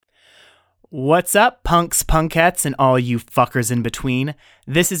What's up, punks, punkettes, and all you fuckers in between?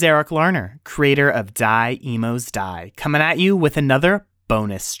 This is Eric Larner, creator of Die Emos Die, coming at you with another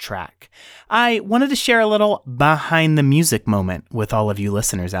bonus track. I wanted to share a little behind the music moment with all of you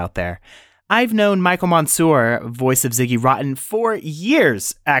listeners out there. I've known Michael Mansour, voice of Ziggy Rotten, for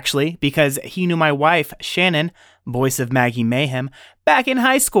years, actually, because he knew my wife, Shannon, voice of Maggie Mayhem, back in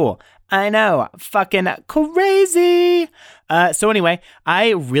high school. I know, fucking crazy. So anyway,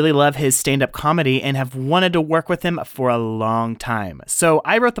 I really love his stand-up comedy and have wanted to work with him for a long time. So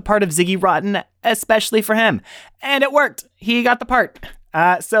I wrote the part of Ziggy Rotten especially for him, and it worked. He got the part.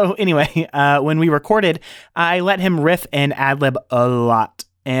 So anyway, when we recorded, I let him riff and ad-lib a lot,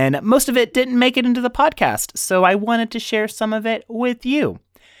 and most of it didn't make it into the podcast, so I wanted to share some of it with you.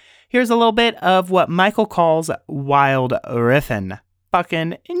 Here's a little bit of what Michael calls wild riffin'.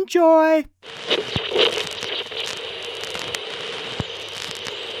 Fucking enjoy.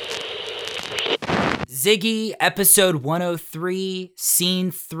 Ziggy, episode 103,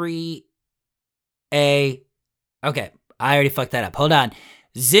 scene 3A. Okay, I already fucked that up. Hold on.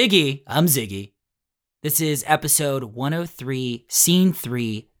 Ziggy, I'm Ziggy. This is episode 103, scene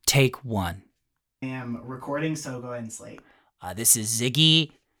 3, take 1. I am recording, so go ahead and slate. This is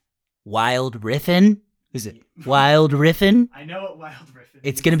Ziggy, wild riffin'. Is it wild riffin'? I know what wild riffin' is.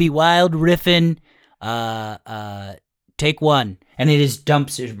 It's gonna be wild riffin'. Take 1, and it is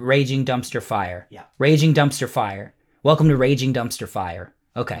Raging Dumpster Fire. Yeah. Raging Dumpster Fire. Welcome to Raging Dumpster Fire.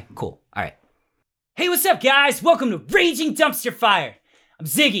 Okay, cool. All right. Hey, what's up, guys? Welcome to Raging Dumpster Fire. I'm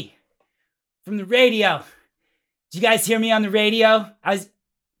Ziggy from the radio. Did you guys hear me on the radio?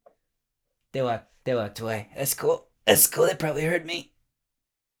 They walked away. That's cool. They probably heard me.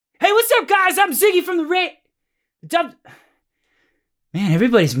 Hey, what's up, guys? I'm Ziggy from the Man,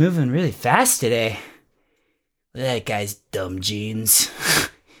 everybody's moving really fast today. Look at that guy's dumb jeans.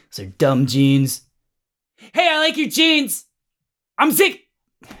 Those are dumb jeans. Hey, I like your jeans. I'm Ziggy.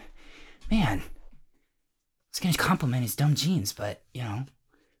 Man, I was gonna compliment his dumb jeans, but,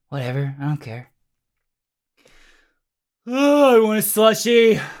 whatever. I don't care. Oh, I want a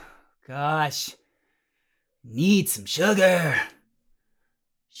slushie. Gosh. Need some sugar.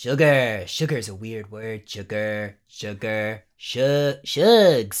 Sugar is a weird word. Sugar, shugs.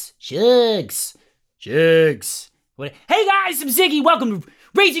 What? Hey guys, I'm Ziggy. Welcome to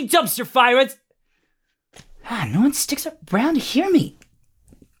Raging Dumpster Fire. No one sticks around to hear me.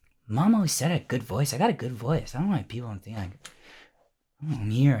 Mom always said I had a good voice. I got a good voice. I don't know why people don't think I'm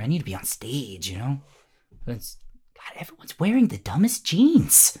here. I need to be on stage, But God, everyone's wearing the dumbest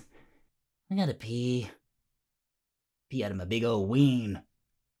jeans. I gotta pee. Pee out of my big old ween.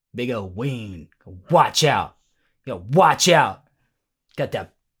 Watch out. Watch out. Got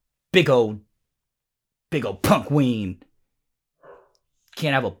that big old punk ween.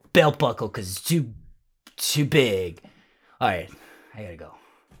 Can't have a belt buckle because it's too big. All right, I gotta go.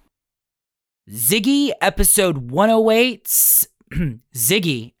 Ziggy, episode 108.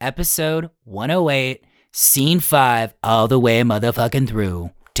 Ziggy, episode 108, scene 5, all the way motherfucking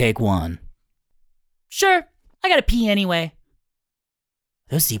through. Take 1. Sure, I gotta pee anyway.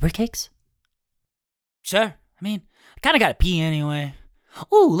 Those zebra cakes? Sure. I kind of gotta pee anyway.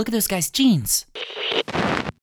 Ooh, look at those guys' jeans.